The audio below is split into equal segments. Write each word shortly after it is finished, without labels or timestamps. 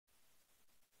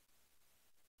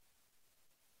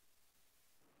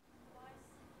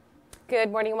Good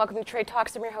morning and welcome to Trade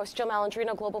Talks. I'm your host, Jill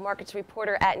Malandrino, Global Markets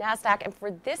Reporter at Nasdaq. And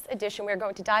for this edition, we're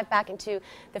going to dive back into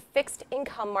the fixed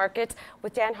income markets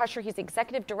with Dan Huscher. He's the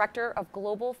Executive Director of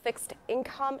Global Fixed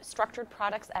Income Structured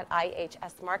Products at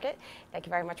IHS Markit. Thank you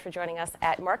very much for joining us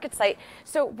at MarketSite.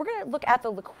 So we're going to look at the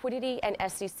liquidity and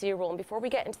SEC rule. And before we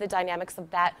get into the dynamics of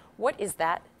that, what is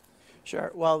that?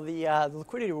 Sure. Well, the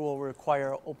liquidity rule will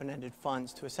require open-ended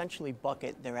funds to essentially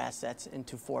bucket their assets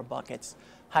into four buckets: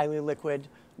 highly liquid,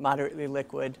 moderately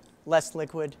liquid, less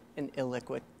liquid, and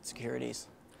illiquid securities.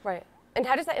 Right. And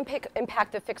how does that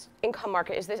impact the fixed income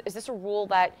market? Is this a rule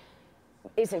that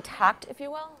is intact, if you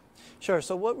will? Sure.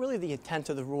 So what really the intent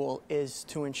of the rule is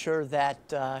to ensure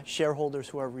that shareholders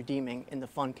who are redeeming in the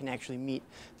fund can actually meet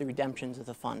the redemptions of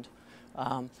the fund.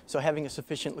 So having a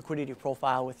sufficient liquidity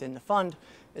profile within the fund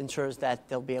ensures that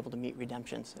they'll be able to meet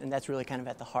redemptions. And that's really kind of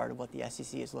at the heart of what the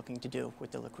SEC is looking to do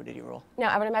with the liquidity rule. Now,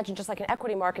 I would imagine just like in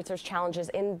equity markets, there's challenges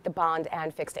in the bond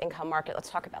and fixed income market. Let's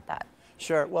talk about that.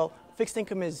 Sure. Well, fixed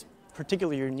income is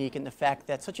particularly unique in the fact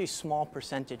that such a small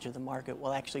percentage of the market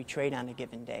will actually trade on a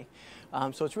given day.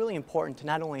 So it's really important to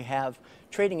not only have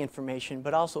trading information,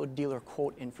 but also dealer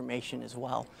quote information as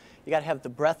well. You got to have the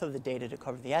breadth of the data to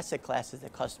cover the asset classes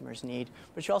that customers need,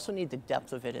 but you also need the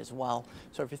depth of it as well.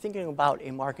 So if you're thinking about a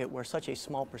market where such a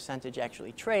small percentage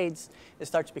actually trades, it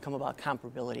starts to become about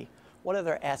comparability. What are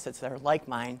there assets that are like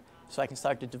mine so I can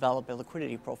start to develop a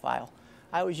liquidity profile?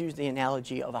 I always use the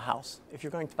analogy of a house. If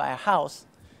you're going to buy a house,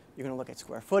 you're going to look at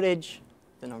square footage,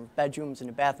 the number of bedrooms and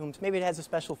the bathrooms. Maybe it has a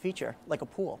special feature, like a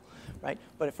pool, right?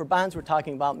 But for bonds, we're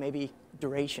talking about maybe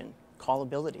duration,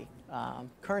 callability,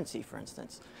 currency, for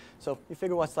instance. So you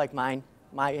figure what's like my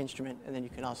instrument, and then you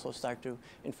can also start to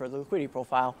infer the liquidity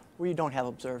profile where you don't have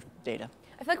observed data.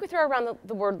 I feel like we throw around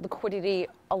the word liquidity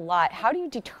a lot. How do you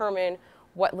determine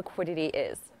what liquidity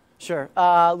is? Sure.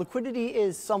 Liquidity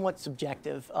is somewhat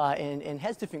subjective and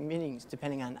has different meanings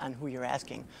depending on who you're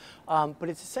asking. But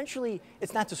it's essentially,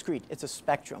 it's not discrete, it's a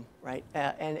spectrum, right?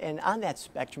 And on that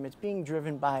spectrum, it's being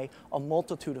driven by a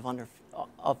multitude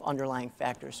of underlying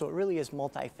factors. So it really is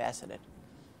multifaceted.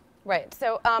 Right.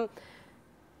 So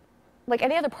like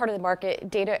any other part of the market,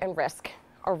 data and risk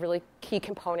are really key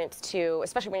components to,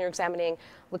 especially when you're examining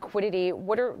liquidity.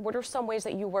 What are some ways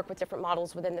that you work with different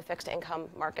models within the fixed income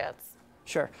markets?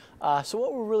 Sure. So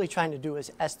what we're really trying to do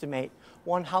is estimate,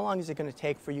 one, how long is it going to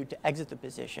take for you to exit the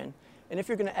position? And if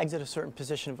you're going to exit a certain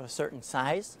position of a certain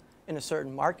size in a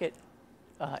certain market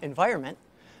environment,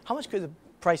 how much could the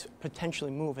price potentially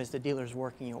move as the dealer's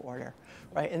working your order,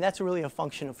 right? And that's really a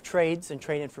function of trades and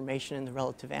trade information and the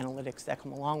relative analytics that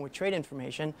come along with trade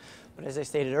information. But as I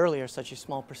stated earlier, such a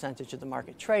small percentage of the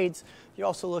market trades. You're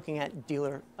also looking at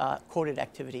dealer quoted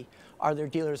activity. Are there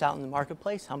dealers out in the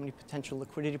marketplace? How many potential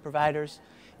liquidity providers?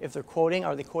 If they're quoting,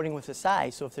 are they quoting with a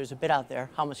size? So if there's a bid out there,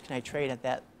 how much can I trade at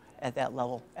that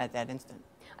level at that instant?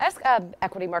 I asked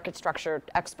equity market structure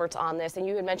experts on this, and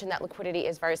you had mentioned that liquidity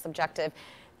is very subjective.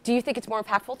 Do you think it's more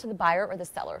impactful to the buyer or the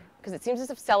seller? Because it seems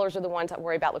as if sellers are the ones that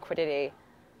worry about liquidity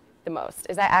the most.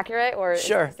 Is that accurate, or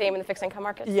Sure. Is it the same in the fixed income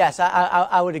market? Yes,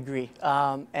 I would agree.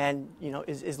 And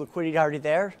is liquidity already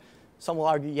there? Some will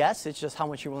argue yes. It's just how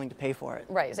much you're willing to pay for it.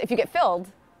 Right. So if you get filled,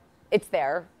 it's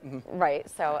there, right?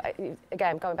 So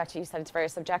again, going back to you said it's very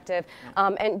subjective. Yeah.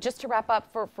 And just to wrap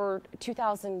up for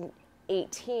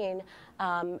 2018,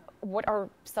 what are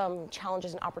some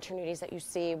challenges and opportunities that you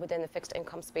see within the fixed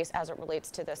income space as it relates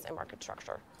to this in market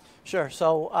structure? Sure.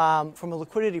 So from a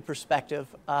liquidity perspective,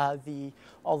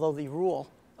 although the rule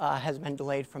has been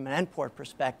delayed from an endport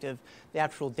perspective, the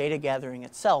actual data gathering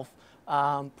itself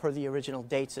per the original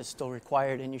dates is still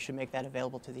required, and you should make that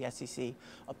available to the SEC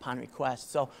upon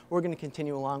request. So we're going to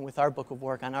continue along with our book of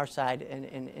work on our side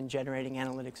in generating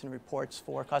analytics and reports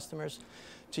for customers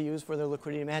to use for their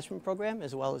liquidity management program,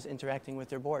 as well as interacting with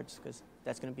their boards, because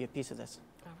that's going to be a piece of this.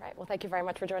 All right. Well, thank you very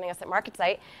much for joining us at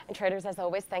MarketSite. And traders, as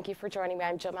always, thank you for joining me.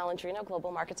 I'm Jill Malandrino,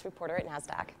 Global Markets Reporter at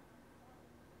Nasdaq.